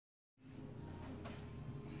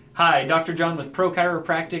Hi, Dr. Jon with Pro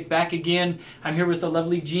Chiropractic back again. I'm here with the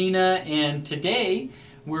lovely Gina, and today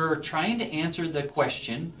we're trying to answer the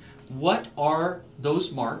question, what are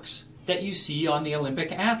those marks that you see on the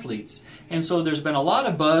Olympic athletes? And so there's been a lot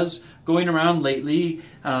of buzz going around lately,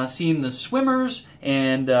 seeing the swimmers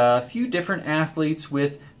and a few different athletes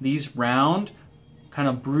with these round, kind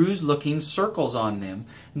of bruised looking circles on them.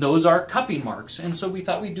 Those are cupping marks, and so we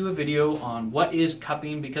thought we'd do a video on what is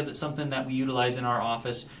cupping, because it's something that we utilize in our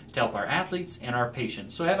office to help our athletes and our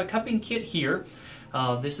patients. So I have a cupping kit here.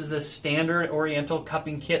 This is a standard oriental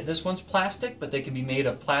cupping kit. This one's plastic, but they can be made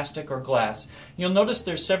of plastic or glass. You'll notice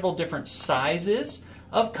there's several different sizes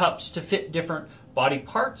of cups to fit different body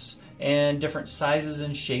parts and different sizes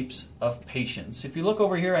and shapes of patients. If you look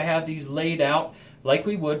over here, I have these laid out like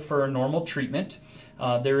we would for a normal treatment.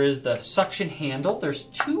 There is the suction handle. There's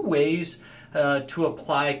two ways to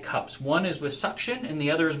apply cups. One is with suction, and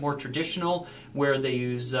the other is more traditional, where they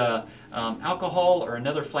use alcohol or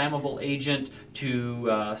another flammable agent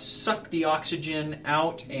to suck the oxygen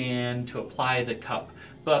out and to apply the cup.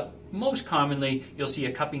 But most commonly, you'll see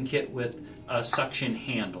a cupping kit with a suction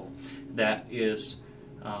handle that is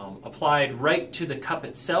applied right to the cup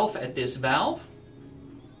itself at this valve,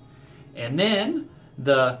 and then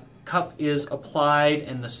the cup is applied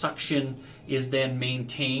and the suction is then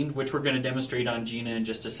maintained, which we're going to demonstrate on Gina in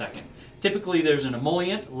just a second. Typically there's an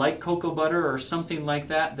emollient like cocoa butter or something like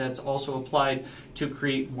that that's also applied to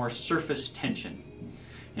create more surface tension.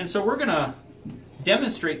 And so we're going to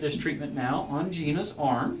demonstrate this treatment now on Gina's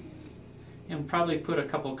arm, and probably put a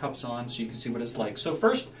couple cups on so you can see what it's like. So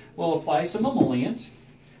first we'll apply some emollient.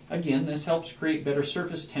 Again, this helps create better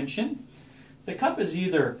surface tension. The cup is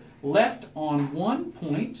either left on one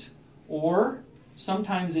point, or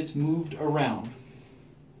sometimes it's moved around.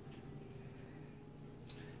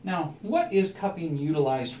 Now, what is cupping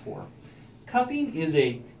utilized for? Cupping is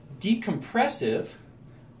a decompressive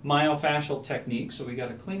myofascial technique. So we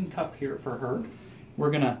got a clean cup here for her.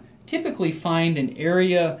 We're going to typically find an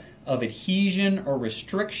area of adhesion or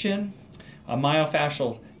restriction, a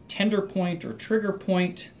myofascial tender point or trigger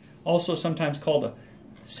point, also sometimes called a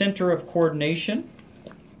center of coordination.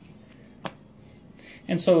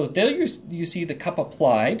 And so there you see the cup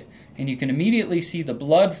applied, and you can immediately see the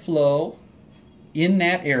blood flow in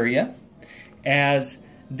that area as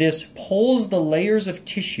this pulls the layers of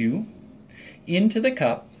tissue into the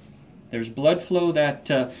cup. There's blood flow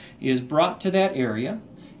that is brought to that area,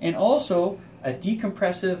 and also a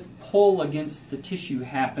decompressive pull against the tissue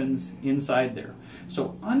happens inside there.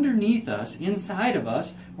 So underneath us, inside of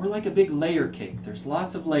us, we're like a big layer cake. There's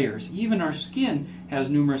lots of layers. Even our skin has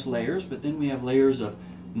numerous layers, but then we have layers of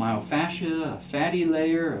myofascia, a fatty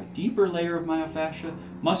layer, a deeper layer of myofascia,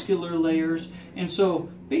 muscular layers. And so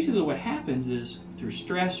basically what happens is through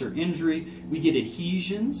stress or injury, we get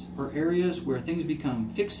adhesions or areas where things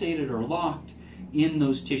become fixated or locked in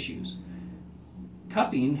those tissues.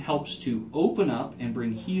 Cupping helps to open up and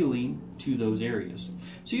bring healing to those areas.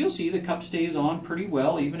 So you'll see the cup stays on pretty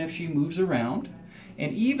well even if she moves around,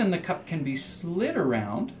 and even the cup can be slid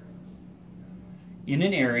around in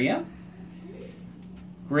an area.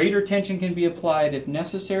 Greater tension can be applied if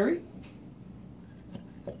necessary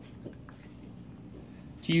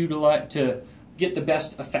to get the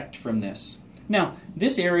best effect from this. Now,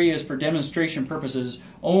 this area is for demonstration purposes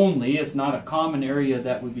only. It's not a common area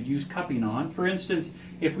that we would use cupping on. For instance,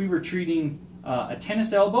 if we were treating a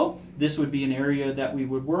tennis elbow, this would be an area that we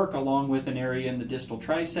would work along with an area in the distal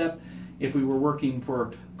tricep. If we were working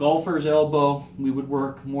for golfer's elbow, we would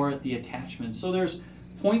work more at the attachment. So there's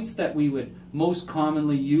points that we would most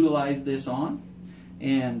commonly utilize this on.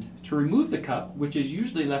 And to remove the cup, which is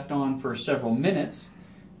usually left on for several minutes,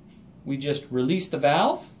 we just release the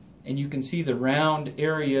valve, and you can see the round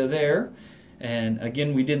area there. And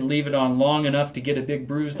again, we didn't leave it on long enough to get a big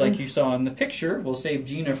bruise like you saw in the picture. We'll save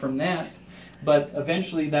Gina from that. But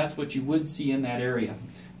eventually that's what you would see in that area.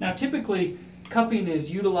 Now typically cupping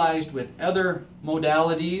is utilized with other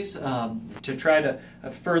modalities to try to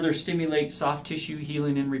further stimulate soft tissue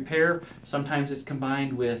healing and repair. Sometimes it's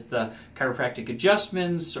combined with chiropractic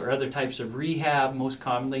adjustments or other types of rehab, most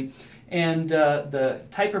commonly. And the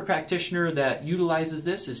type of practitioner that utilizes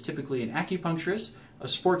this is typically an acupuncturist, a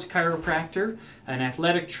sports chiropractor, an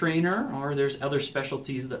athletic trainer, or there's other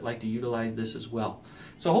specialties that like to utilize this as well.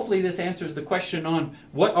 So hopefully this answers the question on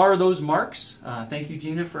what are those marks. Thank you,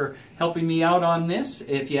 Gina, for helping me out on this.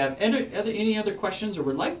 If you have any other questions or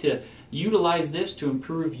would like to utilize this to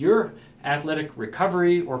improve your athletic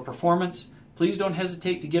recovery or performance, please don't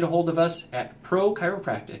hesitate to get a hold of us at Pro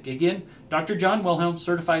Chiropractic. Again, Dr. Jon Wilhelm,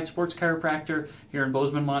 Certified Sports Chiropractor here in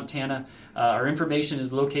Bozeman, Montana. Our information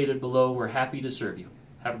is located below. We're happy to serve you.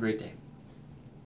 Have a great day.